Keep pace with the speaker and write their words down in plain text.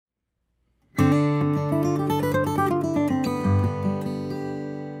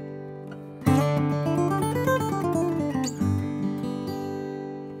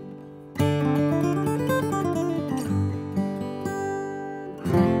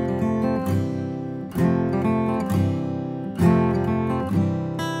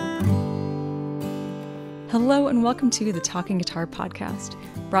Hello and welcome to the Talking Guitar podcast,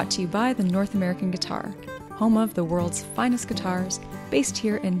 brought to you by the North American Guitar, home of the world's finest guitars, based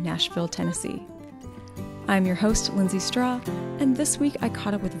here in Nashville, Tennessee. I'm your host, Lindsay Straw, and this week I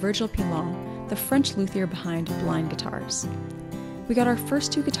caught up with Virgil Pilon, the French luthier behind Blind Guitars. We got our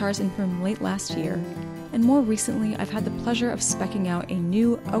first two guitars in from him late last year, and more recently I've had the pleasure of speccing out a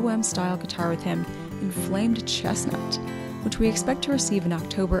new OM-style guitar with him in flamed chestnut, which we expect to receive in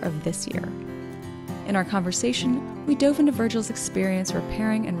October of this year. In our conversation, we dove into Virgil's experience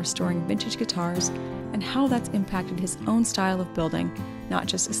repairing and restoring vintage guitars and how that's impacted his own style of building, not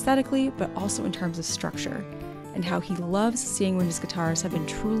just aesthetically, but also in terms of structure, and how he loves seeing when his guitars have been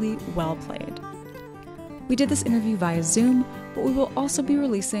truly well played. We did this interview via Zoom, but we will also be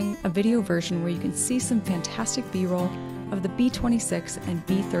releasing a video version where you can see some fantastic B-roll of the B26 and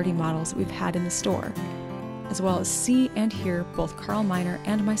B30 models that we've had in the store, as well as see and hear both Carl Miner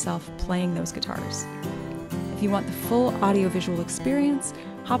and myself playing those guitars. If you want the full audiovisual experience,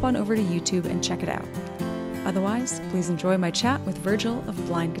 hop on over to YouTube and check it out. Otherwise, please enjoy my chat with Virgil of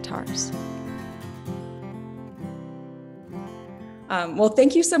Blind Guitars. Well,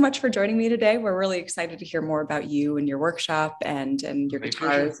 thank you so much for joining me today. We're really excited to hear more about you and your workshop and your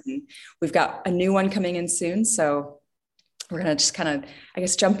guitars. And we've got a new one coming in soon, so we're going to just kind of,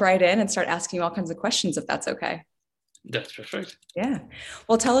 jump right in and start asking you all kinds of questions, if that's okay. That's perfect. Yeah.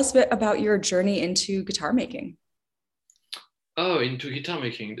 Well, tell us a bit about your journey into guitar making. Oh, into guitar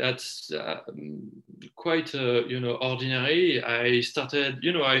making. That's quite, ordinary. I started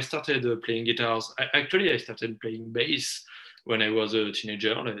playing guitars. I started playing bass when I was a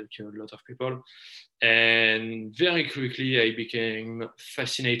teenager, like a lot of people. And very quickly, I became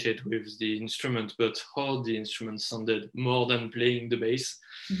fascinated with the instrument, but how the instrument sounded more than playing the bass.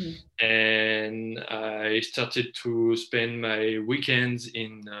 Mm-hmm. And I started to spend my weekends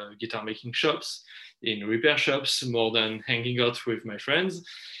in guitar making shops, in repair shops, more than hanging out with my friends.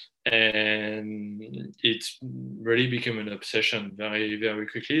 And it really became an obsession very, very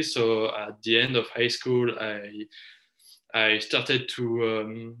quickly. So at the end of high school, I started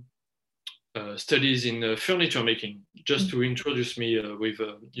to studies in furniture making, just to introduce me with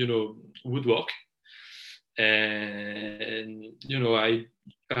woodwork. And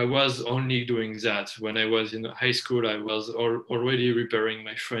I was only doing that when I was in high school. I was already repairing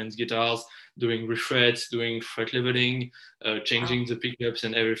my friends' guitars, doing refrets, doing fret leveling, changing the pickups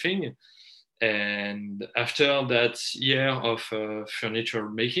and everything. And after that year of furniture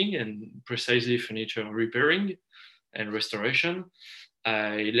making, and precisely furniture repairing and restoration,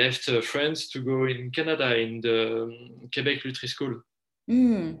 I left France to go in Canada in the Quebec Luthier School.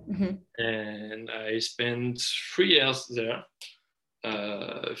 Mm-hmm. And I spent 3 years there,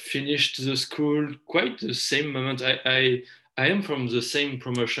 finished the school quite the same moment. I am from the same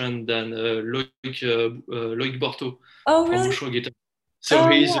promotion than Loïc Borto. Oh, really? From Bouchon Guitar. So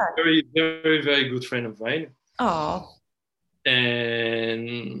he's a very, very, very good friend of mine. Oh.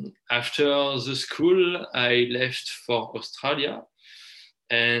 And after the school, I left for Australia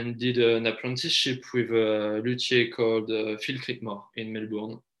and did an apprenticeship with a luthier called Phil Crickmore in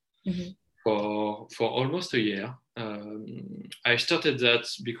Melbourne. Mm-hmm. for almost a year. I started that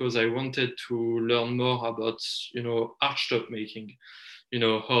because I wanted to learn more about, archtop making,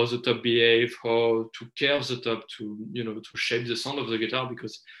 how the top behave, how to curve the top to shape the sound of the guitar,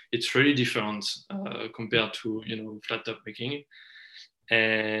 because it's really different compared to, flat top making.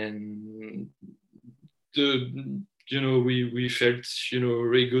 And we felt,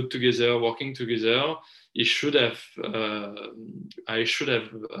 really good together, working together. I should have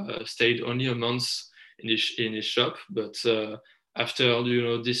stayed only a month in his shop, but after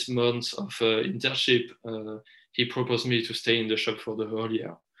this month of internship, he proposed me to stay in the shop for the whole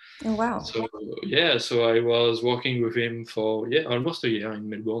year. Oh wow! So I was working with him for almost a year in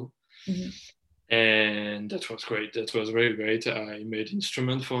Melbourne. Mm-hmm. And that was great. That was very great. I made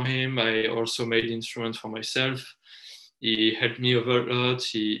instruments for him. I also made instruments for myself. He helped me a lot.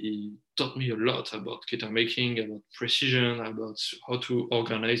 He taught me a lot about guitar making, about precision, about how to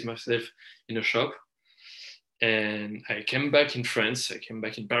organize myself in a shop. And I came back in France. I came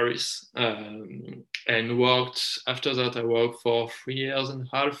back in Paris and worked. After that, I worked for 3 years and a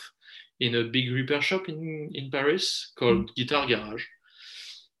half in a big repair shop in Paris called Guitar Garage.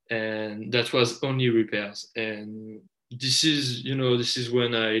 And that was only repairs. And this is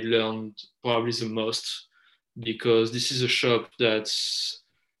when I learned probably the most, because this is a shop that's,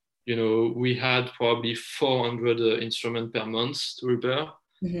 we had probably 400 instruments per month to repair.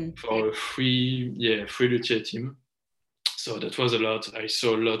 Mm-hmm. For a free luthier team. So that was a lot. I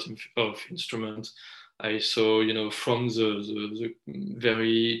saw a lot of instruments. I saw, from the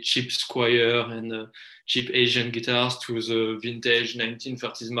very cheap Squire and cheap Asian guitars to the vintage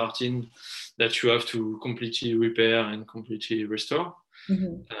 1930s Martin that you have to completely repair and completely restore.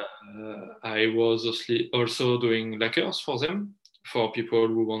 I was also doing lacquers for them, for people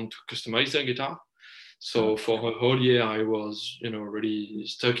who want to customize their guitar. So for a whole year, I was, really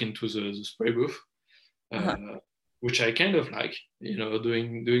stuck into the spray booth. Which I kind of like,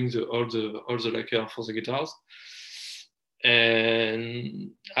 doing all the lacquer for the guitars. And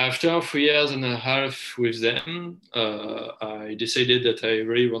after 3 years and a half with them, I decided that I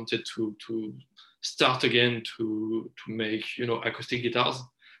really wanted to start again to make acoustic guitars,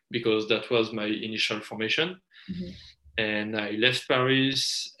 because that was my initial formation. And I left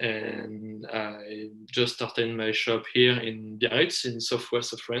Paris and I just started my shop here in Biarritz, in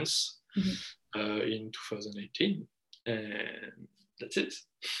southwest of France. In 2018, and that's it.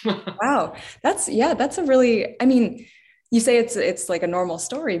 Wow, that's a really, I mean, you say it's like a normal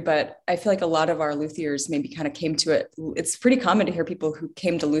story, but I feel like a lot of our luthiers maybe kind of came to it. It's pretty common to hear people who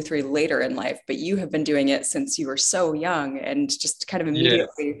came to luthiery later in life, but you have been doing it since you were so young and just kind of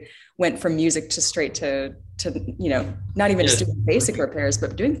immediately went from music to straight to not even just doing basic repairs,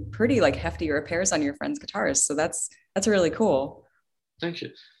 but doing pretty like hefty repairs on your friends' guitars. So that's really cool. Thank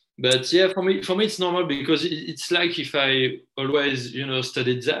you. But yeah, for me it's normal, because it's like if I always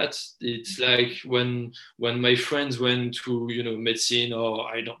studied that. It's like when my friends went to medicine, or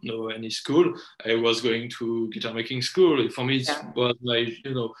I don't know, any school, I was going to guitar making school. For me, it was my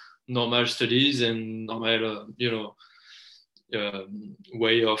normal studies and normal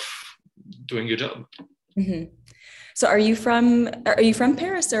way of doing a job. So are you from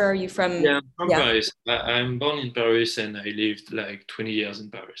Paris, or are you from? Yeah, I'm from Paris. I'm born in Paris and I lived like 20 years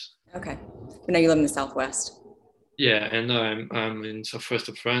in Paris. Okay. But now you live in the Southwest. Yeah, and I'm in southwest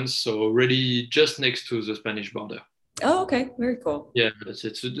of France, so really just next to the Spanish border. Oh, okay. Very cool. Yeah, that's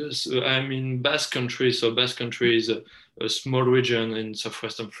it. So I'm in Basque Country. So Basque Country is a small region in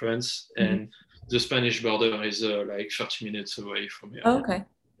southwestern France, and the Spanish border is like 30 minutes away from here. Oh, okay,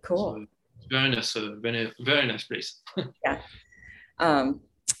 cool. So, very nice, very nice place. Yeah.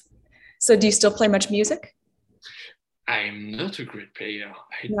 So do you still play much music? I'm not a great player.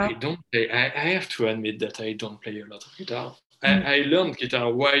 I don't play. I have to admit that I don't play a lot of guitar. I learned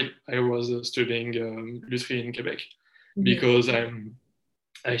guitar while I was studying lutherie in Quebec, because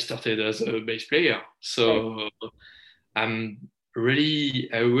I started as a bass player. So I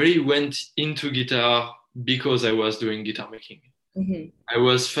really went into guitar because I was doing guitar making. I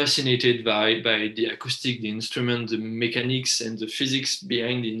was fascinated by the acoustic, the instrument, the mechanics, and the physics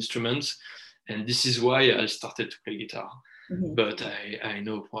behind the instruments. And this is why I started to play guitar. But I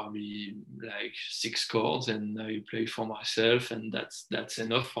know probably like 6 chords, and I play for myself, and that's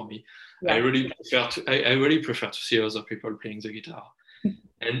enough for me. I really prefer to see other people playing the guitar.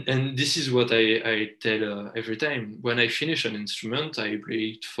 And this is what I tell every time. When I finish an instrument, I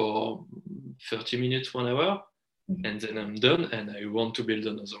play it for 30 minutes, 1 hour, and then I'm done, and I want to build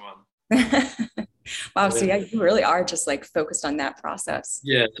another one. Wow. So yeah, you really are just like focused on that process.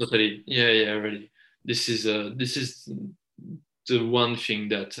 Yeah, totally. Yeah, really. This is the one thing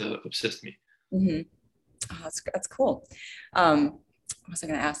that obsessed me. Oh, that's cool. What was I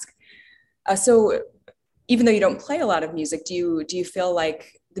going to ask? So even though you don't play a lot of music, do you feel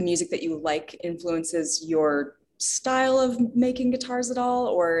like the music that you like influences your style of making guitars at all,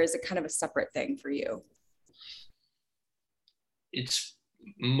 or is it kind of a separate thing for you? It's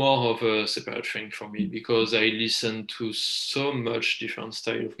more of a separate thing for me, because I listen to so much different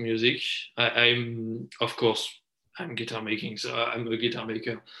style of music. I'm guitar making, so I'm a guitar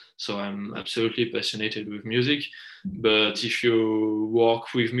maker, so I'm absolutely passionate with music. But if you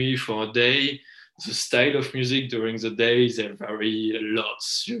walk with me for a day, the style of music during the day, they vary a lot.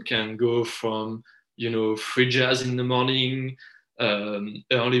 You can go from free jazz in the morning,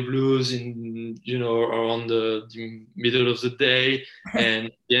 early blues in around the middle of the day, and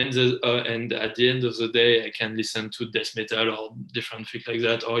at the end of the day I can listen to death metal or different things like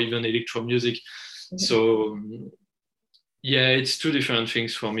that, or even electro music. So yeah, it's two different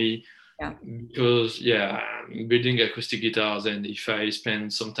things for me. Because I'm building acoustic guitars, and if I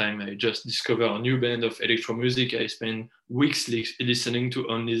spend some time, I just discover a new band of electro music, I spend weeks listening to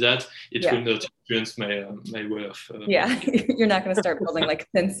only that. It will not influence my way of you're not going to start building like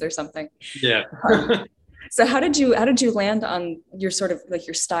synths or something. So how did you land on your sort of like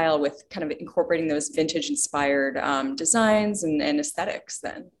your style with kind of incorporating those vintage inspired designs and aesthetics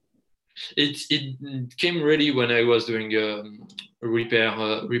then? It came really when I was doing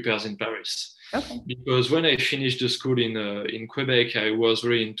repairs in Paris. Okay. Because when I finished the school in Quebec, I was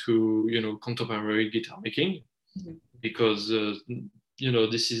really into, contemporary guitar making, because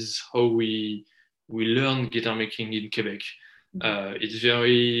this is how we learn guitar making in Quebec. It's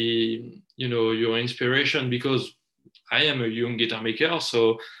very, your inspiration, because I am a young guitar maker,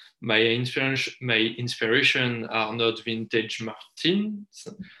 so my inspiration are not vintage Martins,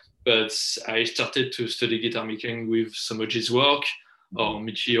 but I started to study guitar making with Somoji's work, or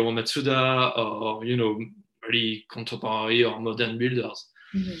Michihiro Matsuda, or really contemporary or modern builders.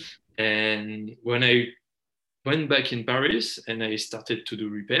 And when I went back in Paris and I started to do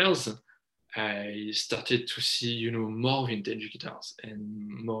repairs, I started to see, more vintage guitars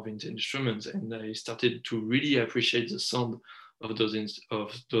and more vintage instruments, and I started to really appreciate the sound of those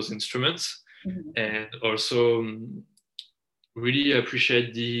instruments, and also really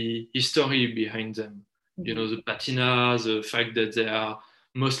appreciate the history behind them. The patina, the fact that they are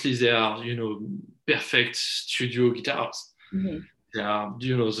mostly perfect studio guitars. They are,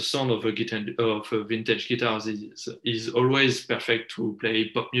 the sound of a vintage guitars is always perfect to play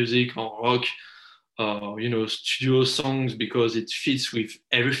pop music or rock, or studio songs, because it fits with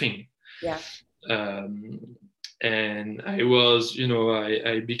everything. Yeah. And I was,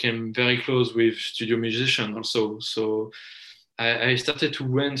 I became very close with studio musicians also. So I started to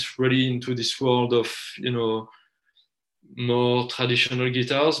went really into this world of, more traditional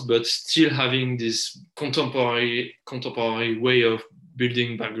guitars, but still having this contemporary way of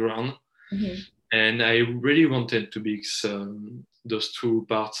building background. And I really wanted to mix those two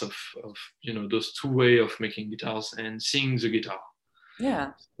parts of those two way of making guitars and sing the guitar.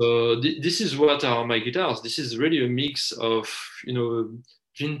 Yeah. So this is what are my guitars. This is really a mix of,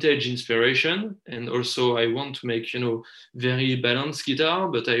 vintage inspiration, and also I want to make, very balanced guitar,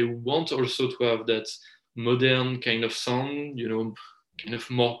 but I want also to have that modern kind of sound, kind of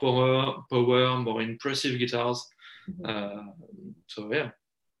more power, more impressive guitars. So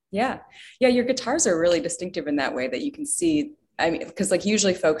yeah, your guitars are really distinctive in that way, that you can see. I mean, because like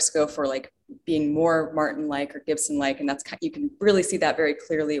usually folks go for like being more Martin-like or Gibson-like, and that's you can really see that very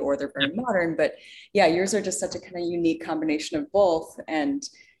clearly, or they're very modern. But yeah, yours are just such a kind of unique combination of both, and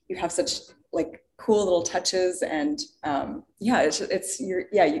you have such like cool little touches, and it's your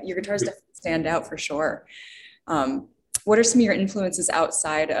guitars definitely stand out for sure. What are some of your influences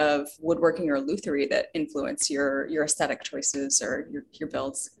outside of woodworking or lutherie that influence your aesthetic choices or your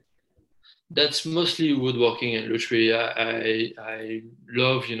builds? That's mostly woodworking and lutherie. I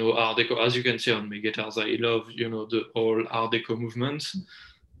love, Art Deco. As you can see on my guitars, I love, the whole Art Deco movement,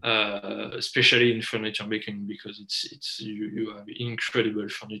 especially in furniture making, because you have incredible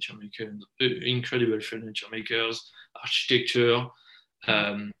furniture makers, architecture.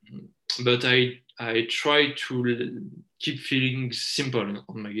 But I try to keep feeling simple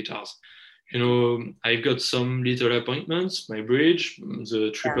on my guitars. I've got some little appointments, my bridge,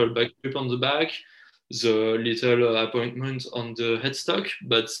 the triple back strip on the back, the little appointment on the headstock,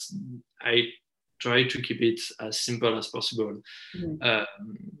 but I try to keep it as simple as possible.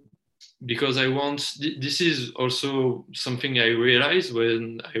 Because I want, this is also something I realized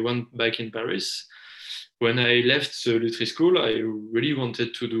when I went back in Paris. When I left the lutherie school, I really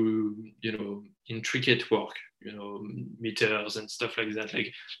wanted to do, intricate work, meters and stuff like that.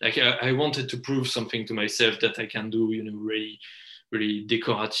 Like I wanted to prove something to myself that I can do, really, really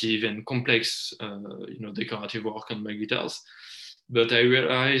decorative and complex, decorative work on my guitars. But I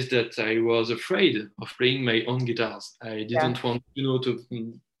realized that I was afraid of playing my own guitars. I didn't want, to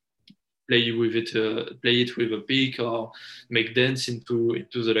play it with a pick or make dents into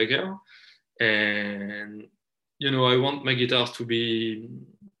the lacquer. And I want my guitars to be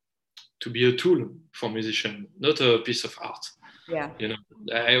a tool for musician, not a piece of art.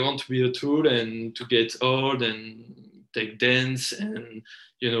 I want to be a tool and to get old and take dents, and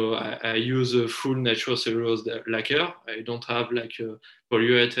I use a full natural cellulose lacquer. I don't have like a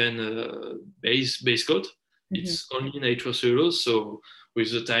polyurethane base coat. It's only natural cellulose, so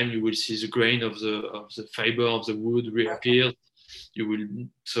with the time you will see the grain of the fiber of the wood reappear. You will.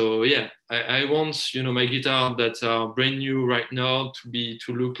 So I want my guitar that are brand new right now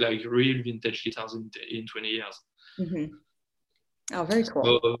to look like real vintage guitars in 20 years. Oh, very cool.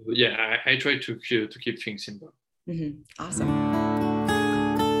 So I try to keep things simple. Awesome.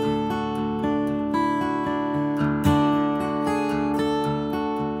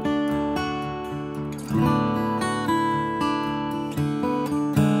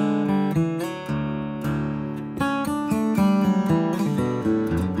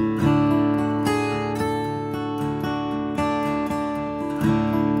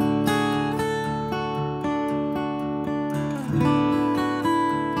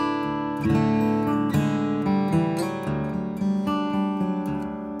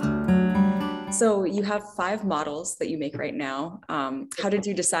 So you have 5 models that you make right now. How did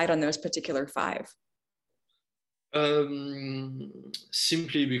you decide on those particular 5?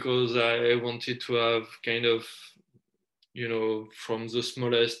 Simply because I wanted to have kind of, from the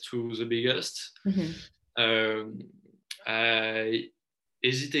smallest to the biggest. I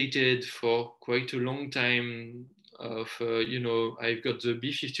hesitated for quite a long time of, I've got the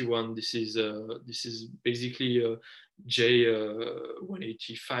B51. This is basically a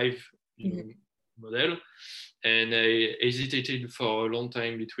J185 model. And I hesitated for a long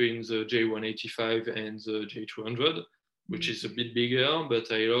time between the J185 and the J200, which is a bit bigger,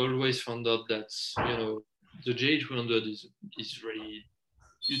 but I always found out that, the J200 is really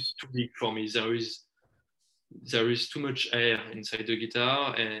too big for me. There is too much air inside the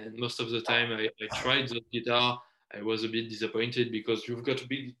guitar, and most of the time I tried the guitar, I was a bit disappointed because you've got a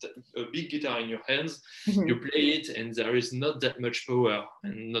big guitar in your hands, you play it, and there is not that much power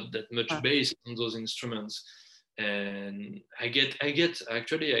and not that much bass on those instruments. And I get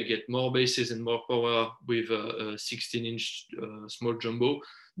more basses and more power with a 16-inch small jumbo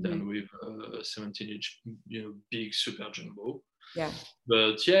than with a 17-inch, big super jumbo. Yeah.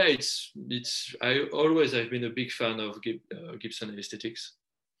 But yeah, I've been a big fan of Gibson aesthetics.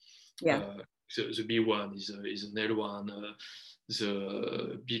 Yeah. The B1 is an L1.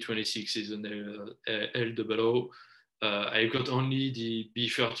 The B26 is an L00. I got only the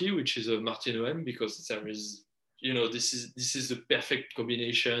B30, which is a Martin OM, because there is, this is the perfect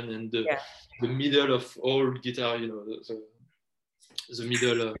combination, and the middle of all guitar,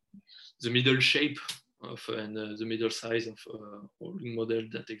 the middle shape of, and the middle size of all model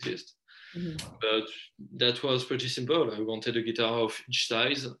that exist. But that was pretty simple. I wanted a guitar of each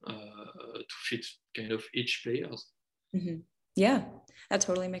size to fit kind of each players. Yeah, that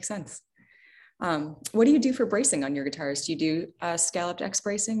totally makes sense. What do you do for bracing on your guitars? Do you do scalloped X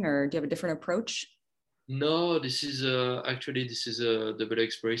bracing, or do you have a different approach? No, this is a double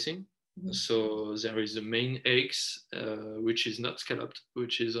X bracing. So there is the main X, which is not scalloped,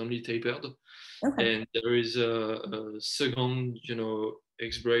 which is only tapered. Okay. And there is a second,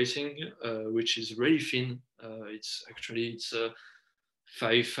 X bracing, which is really thin. It's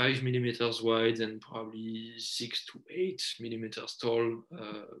 5 millimeters wide and probably 6 to 8 millimeters tall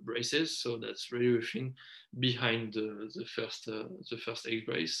braces. So that's really thin behind the first X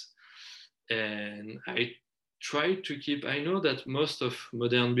brace. And I try to keep. I know that most of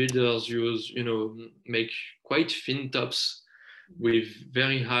modern builders make quite thin tops with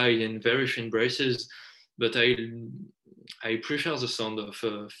very high and very thin braces, but I prefer the sound of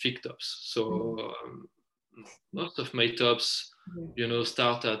thick tops. So most of my tops,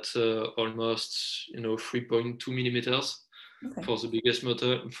 start at almost 3.2 millimeters for the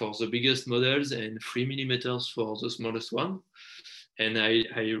biggest models, and 3 millimeters for the smallest one. And I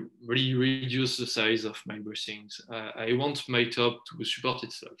really reduce the size of my bracings. I want my top to support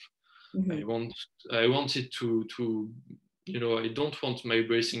itself. I want it to I don't want my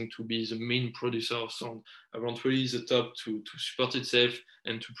bracing to be the main producer of sound. I want really the top to support itself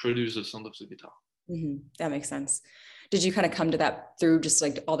and to produce the sound of the guitar. That makes sense. Did you kind of come to that through just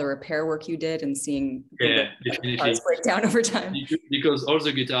like all the repair work you did and seeing guitars break down over time? Because all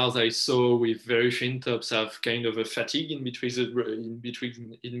the guitars I saw with very thin tops have kind of a fatigue in between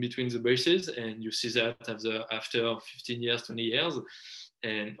the braces, and you see that after 15 years, 20 years,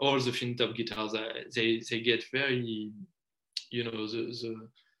 and all the thin top guitars they get very,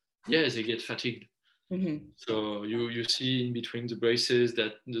 they get fatigued. So you see in between the braces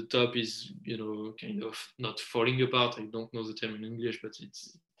that the top is, kind of not falling apart. I don't know the term in English, but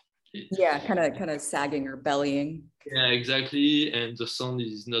it's kind of sagging or bellying. Yeah, exactly. And the sound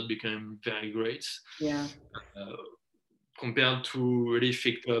is not becoming very great. Yeah. Compared to really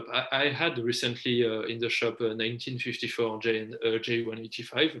thick top. I had recently in the shop a 1954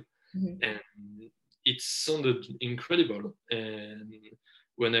 J185, and it sounded incredible. And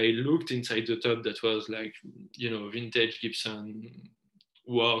when I looked inside the top, that was like, vintage Gibson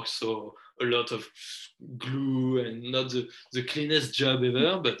work, so a lot of glue and not the cleanest job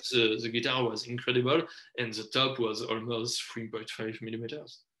ever, but the guitar was incredible, and the top was almost 3.5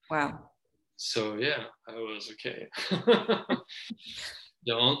 millimeters. Wow. So yeah, I was okay.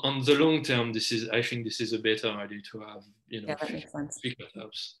 On the long term, I think this is a better idea to have, that makes sense. thicker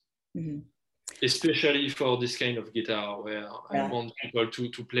tops. Especially for this kind of guitar where I want people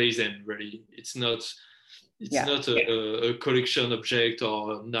to play them really. It's not a collection object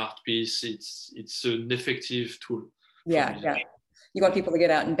or an art piece. It's an effective tool. Yeah. You want people to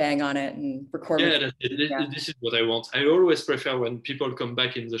get out and bang on it and record. This is what I want. I always prefer when people come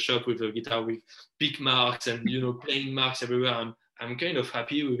back in the shop with a guitar with big marks and playing marks everywhere. I'm kind of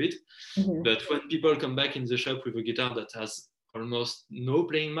happy with it. Mm-hmm. But when people come back in the shop with a guitar that has almost no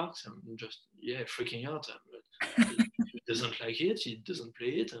playing marks, I'm just freaking out. He doesn't like it. He doesn't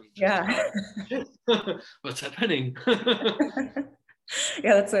play it. What's happening?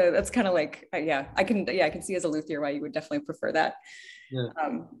 Yeah, that's kind of like I can see as a luthier why you would definitely prefer that. Yeah.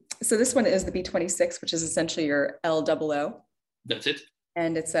 So this one is the B26, which is essentially your L00. That's it.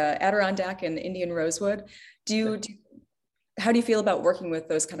 And it's a Adirondack and Indian rosewood. How do you feel about working with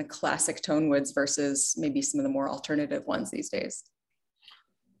those kind of classic tone woods versus maybe some of the more alternative ones these days?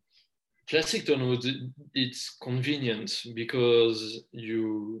 Classic tone wood, it's convenient because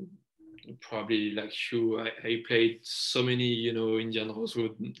you probably like you, I played so many, Indian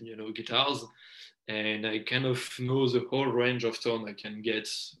rosewood, guitars, and I kind of know the whole range of tone I can get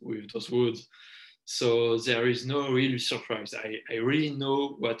with those woods. So there is no real surprise. I really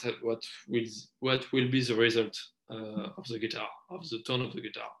know what will be the result of the guitar, of the tone of the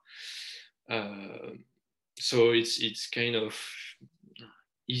guitar. So it's kind of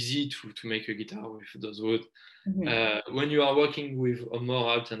easy to make a guitar with those wood. Mm-hmm. When you are working with a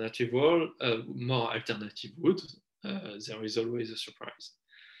more alternative wood, there is always a surprise.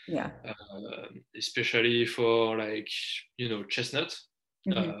 Yeah. Especially for chestnut.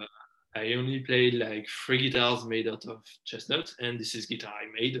 Mm-hmm. I only played like 3 guitars made out of chestnut, and this is guitar I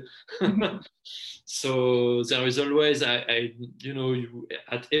made. Mm-hmm. So there is always, at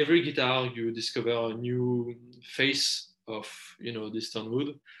every guitar you discover a new face of, this tone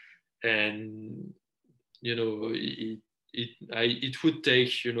wood, and it would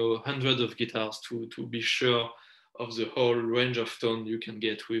take hundreds of guitars to be sure of the whole range of tone you can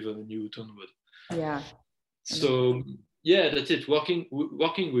get with a new tone wood. Yeah. So that's it. Working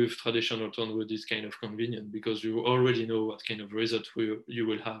with traditional tone wood is kind of convenient because you already know what kind of result you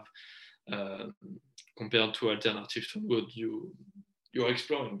will have compared to alternative tone wood you're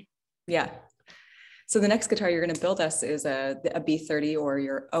exploring. Yeah. So the next guitar you're going to build us is a B30 or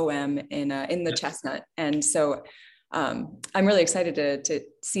your OM in the chestnut. And so I'm really excited to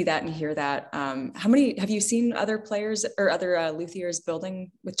see that and hear that. Have you seen other players or other luthiers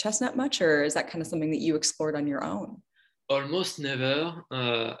building with chestnut much, or is that kind of something that you explored on your own? Almost never.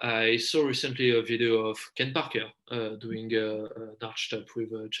 I saw recently a video of Ken Parker doing an archtop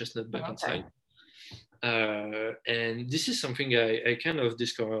with a chestnut back inside. And this is something I kind of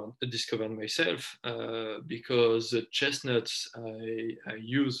discovered myself because the chestnuts I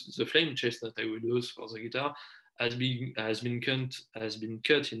use, the flame chestnut I will use for the guitar, has been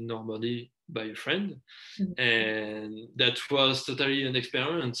cut in Normandy by a friend, mm-hmm. and that was totally an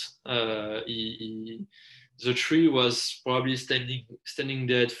experiment. The tree was probably standing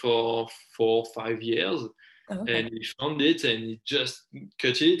dead for 4 or 5 years. Okay. And he found it and he just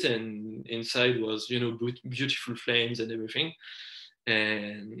cut it, and inside was beautiful flames and everything.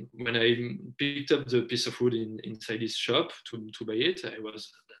 And when I picked up the piece of wood inside his shop to buy it, I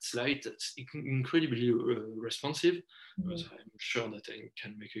was, that's light, that's incredibly responsive. Mm-hmm. I'm sure that I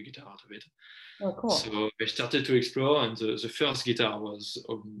can make a guitar out of it. Oh, cool. So I started to explore, and the first guitar was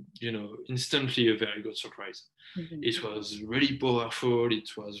instantly a very good surprise. Mm-hmm. It was really powerful, it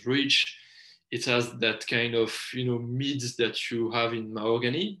was rich. It has that kind of, mids that you have in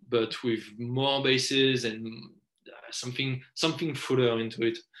mahogany, but with more basses and something fuller into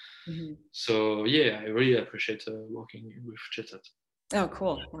it. Mm-hmm. So I really appreciate working with chestnut. Oh,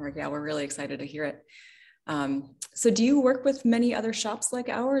 cool. Yeah, we're really excited to hear it. So do you work with many other shops like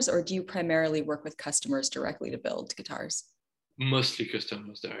ours, or do you primarily work with customers directly to build guitars? Mostly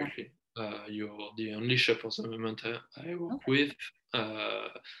customers directly. Yeah. You're the only shop at the moment I work with.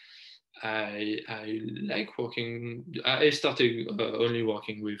 I like working. I started only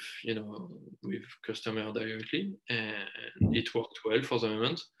working with customer directly, and it worked well for the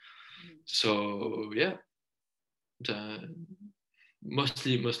moment. So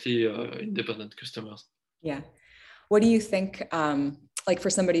mostly independent customers. Yeah. What do you think? Like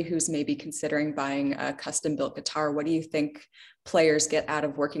for somebody who's maybe considering buying a custom built guitar, what do you think players get out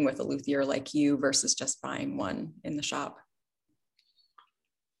of working with a luthier like you versus just buying one in the shop?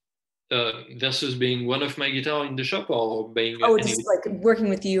 Versus being one of my guitar in the shop, or being just like working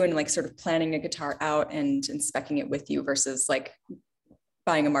with you and like sort of planning a guitar out and specing it with you versus like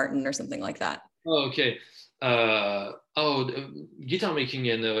buying a Martin or something like that. Oh, okay. Guitar making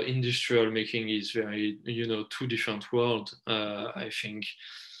and industrial making is very, two different worlds. I think,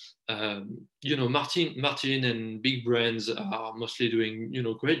 Martin and big brands are mostly doing,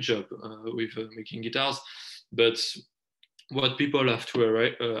 great job with making guitars, but what people have to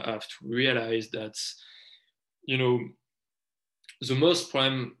realize that, the most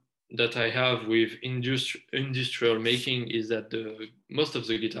prime that I have with industrial making is that most of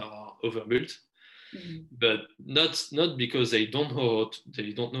the guitars are overbuilt, but not because they don't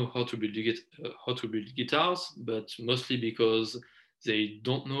know how to build guitars, but mostly because they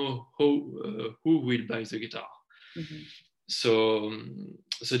don't know who will buy the guitar. So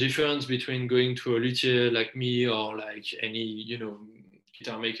the difference between going to a luthier like me or like any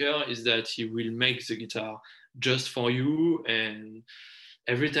guitar maker is that he will make the guitar just for you. And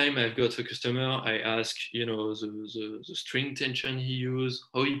every time I've got a customer, I ask the string tension he uses,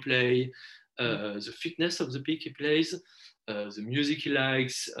 how he play, the thickness of the pick he plays, the music he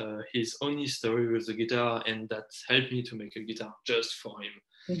likes, his own history with the guitar, and that helped me to make a guitar just for him.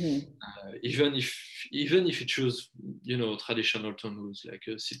 Even if you choose traditional tone woods like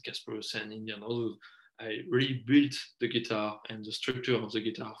Sid Casperus and Indian Rosewood, I really built the guitar and the structure of the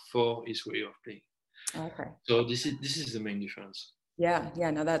guitar for his way of playing. Okay. So this is the main difference. Yeah.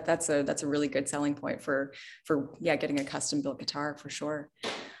 No, that's a really good selling point for getting a custom built guitar for sure.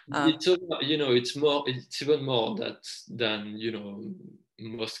 It's even more than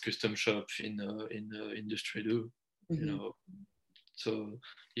most custom shops in industry do. So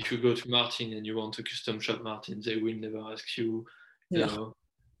if you go to Martin and you want a custom shop Martin, they will never ask you,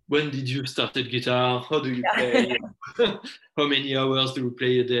 when did you start at guitar? How do you play? How many hours do you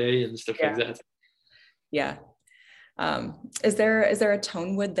play a day and stuff like that? Yeah. Is there a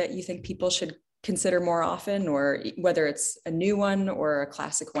tone wood that you think people should consider more often, or whether it's a new one or a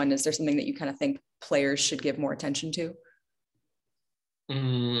classic one? Is there something that you kind of think players should give more attention to?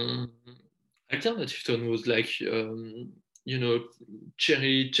 Alternative tone woods like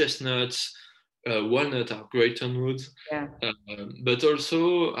cherry, chestnuts, walnut are great tone woods. Yeah. But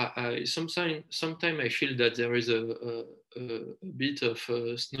also, sometimes I feel that there is a bit of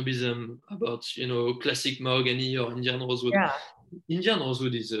snobism about classic mahogany or Indian rosewood. Yeah. Indian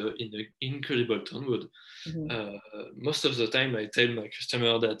rosewood is an incredible tone wood. Most of the time, I tell my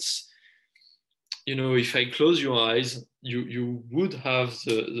customer that if I close your eyes, you would have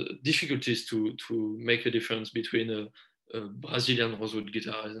the difficulties to make a difference between a Brazilian rosewood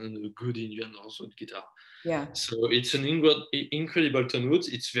guitar and a good Indian rosewood guitar. Yeah. So it's an incredible tone wood.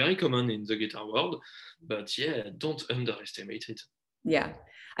 It's very common in the guitar world, but don't underestimate it. Yeah,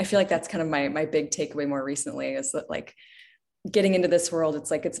 I feel like that's kind of my big takeaway more recently is that, like, getting into this world,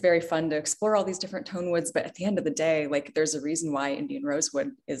 it's like, it's very fun to explore all these different tone woods, but at the end of the day, like, there's a reason why Indian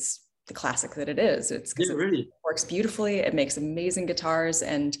rosewood is the classic that it is. It's because it works beautifully. It makes amazing guitars,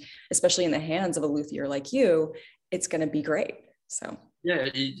 and especially in the hands of a luthier like you, it's going to be great. So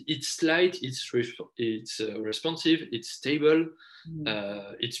it's light, it's responsive, it's stable,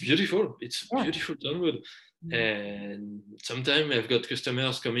 it's beautiful. It's beautiful tone wood. And sometimes I've got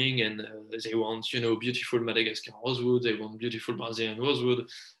customers coming and they want beautiful Madagascar rosewood, they want beautiful Brazilian rosewood.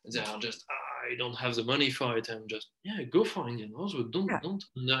 They are just I don't have the money for it. I'm just go for Indian rosewood. Don't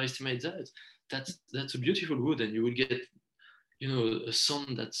underestimate that. That's a beautiful wood, and you will get a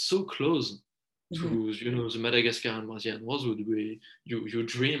sound that's so close to the Madagascar and Brazilian rosewood where you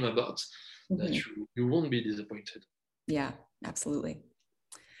dream about, that you won't be disappointed. Yeah, absolutely.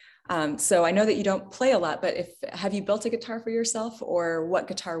 So I know that you don't play a lot, but have you built a guitar for yourself, or what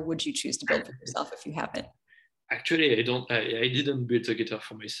guitar would you choose to build for yourself if you haven't? Actually, I didn't build a guitar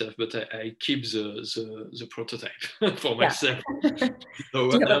for myself, but I keep the prototype for myself. So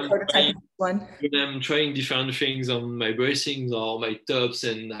when I'm trying different things on my bracings or my tops,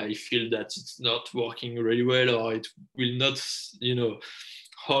 and I feel that it's not working really well, or it will not,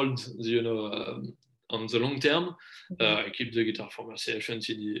 hold, on the long term, I keep the guitar for myself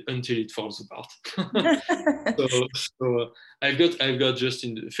until it falls apart. so I've got just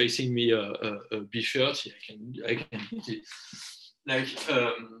facing me a B30. I can get it like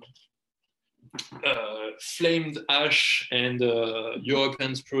flamed ash and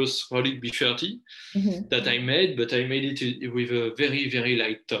European spruce rolling B30 that I made, but I made it with a very, very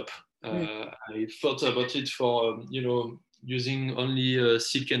light top. I thought about it for using only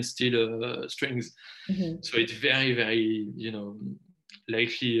silk and steel strings. So it's very, very,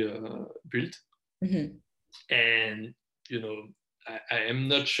 lightly built. And, I am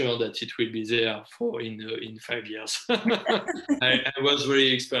not sure that it will be there in 5 years. I was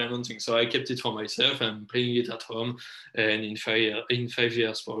really experimenting, so I kept it for myself. I'm playing it at home, and in 5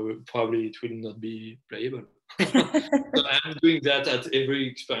 years, probably it will not be playable. So I'm doing that at every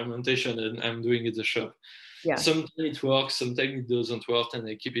experimentation, and I'm doing it in the shop. Yeah. Sometimes it works, sometimes it doesn't work, and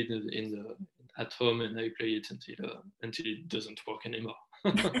I keep it at home and I play it until it doesn't work anymore.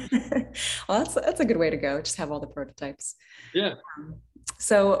 Well, that's a good way to go. Just have all the prototypes. Yeah.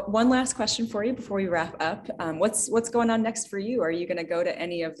 So one last question for you before we wrap up. What's going on next for you? Are you going to go to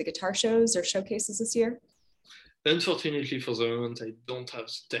any of the guitar shows or showcases this year? Unfortunately, for the moment, I don't have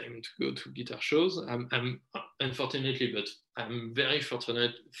the time to go to guitar shows. I'm unfortunately, but I'm very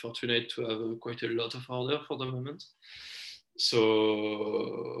fortunate to have quite a lot of order for the moment.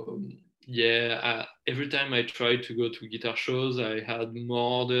 So yeah, every time I try to go to guitar shows, I had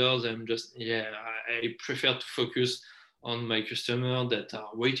more orders. I prefer to focus on my customers that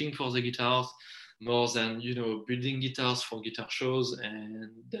are waiting for the guitars, more than building guitars for guitar shows and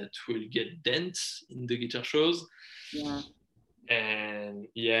that will get dents in the guitar shows. Yeah. And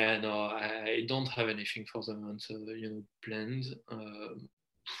yeah, no, I don't have anything for the moment planned.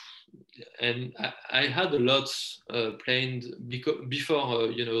 And I had a lot planned before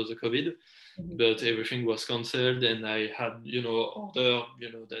the COVID, but everything was cancelled, and I had order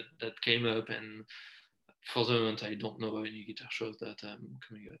that came up, and for the moment I don't know any guitar shows that I'm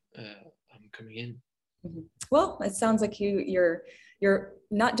coming in. Well, it sounds like you're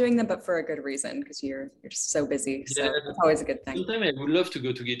not doing them, but for a good reason, because you're just so busy. So it's always a good thing. Sometimes I would love to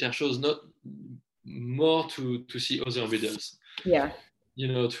go to guitar shows, not more to see other builders. Yeah.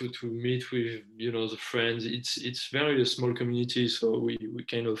 To meet with the friends. It's very a small community, so we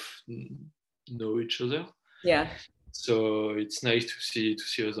kind of know each other. Yeah. So it's nice to see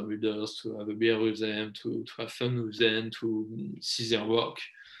other builders, to have a beer with them, to have fun with them, to see their work.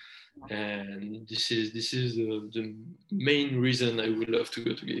 And this is the main reason I would love to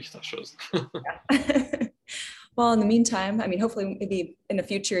go to guitar shows. Well, in the meantime, I mean, hopefully maybe in a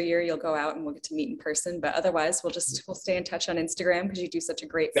future year you'll go out and we'll get to meet in person, but otherwise we'll stay in touch on Instagram, because you do such a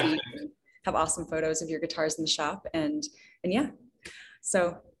great feed and have awesome photos of your guitars in the shop. And yeah,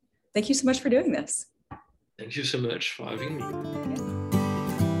 so thank you so much for doing this. Thank you so much for having me.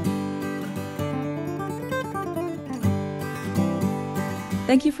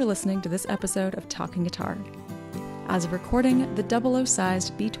 Thank you for listening to this episode of Talking Guitar. As of recording, the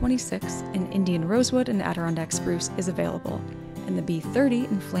 00-sized B26 in Indian Rosewood and Adirondack Spruce is available, and the B30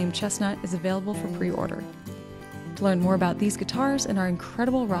 in Flame Chestnut is available for pre-order. To learn more about these guitars and our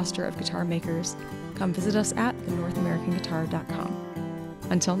incredible roster of guitar makers, come visit us at thenorthamericanguitar.com.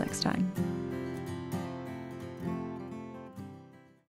 Until next time.